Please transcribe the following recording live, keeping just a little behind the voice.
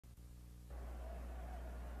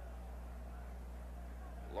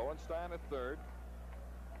Lowenstein at third.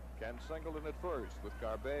 Ken Singleton at first with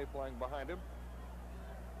Garbe playing behind him.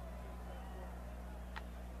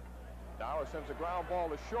 Dower sends a ground ball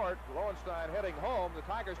to short. Lowenstein heading home. The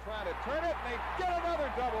Tigers trying to turn it, and they get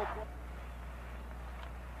another double.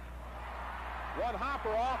 One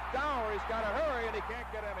hopper off. Dower, he's got to hurry, and he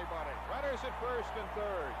can't get anybody. Runners at first and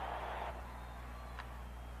third.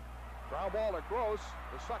 Ground ball to Gross.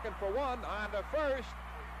 The second for one on to first,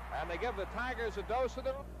 and they give the Tigers a dose of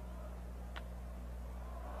the.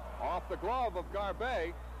 Off the glove of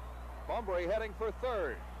Garbe. Bunbury heading for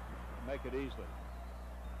third. Make it easily.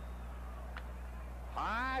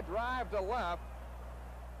 High drive to left.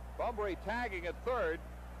 Bunbury tagging at third.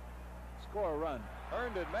 Score a run.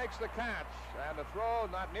 Herndon makes the catch, and the throw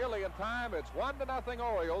not nearly in time. It's 1-0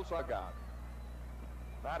 Orioles. Dugout.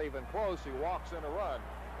 Not even close. He walks in a run.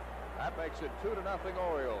 That makes it 2-0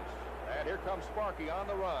 Orioles. And here comes Sparky on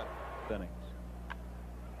the run. Innings.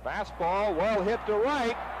 Fastball well hit to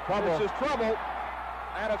right. Trouble. This is trouble,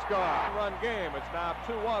 and it's gone. Run game. It's now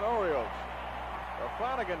 2-1 Orioles.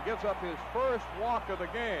 Flanagan gives up his first walk of the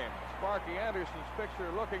game. Sparky Anderson's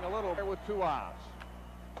picture looking a little with 2 outs.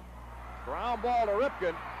 Ground ball to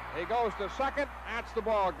Ripken. He goes to second. That's the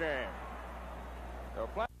ball game.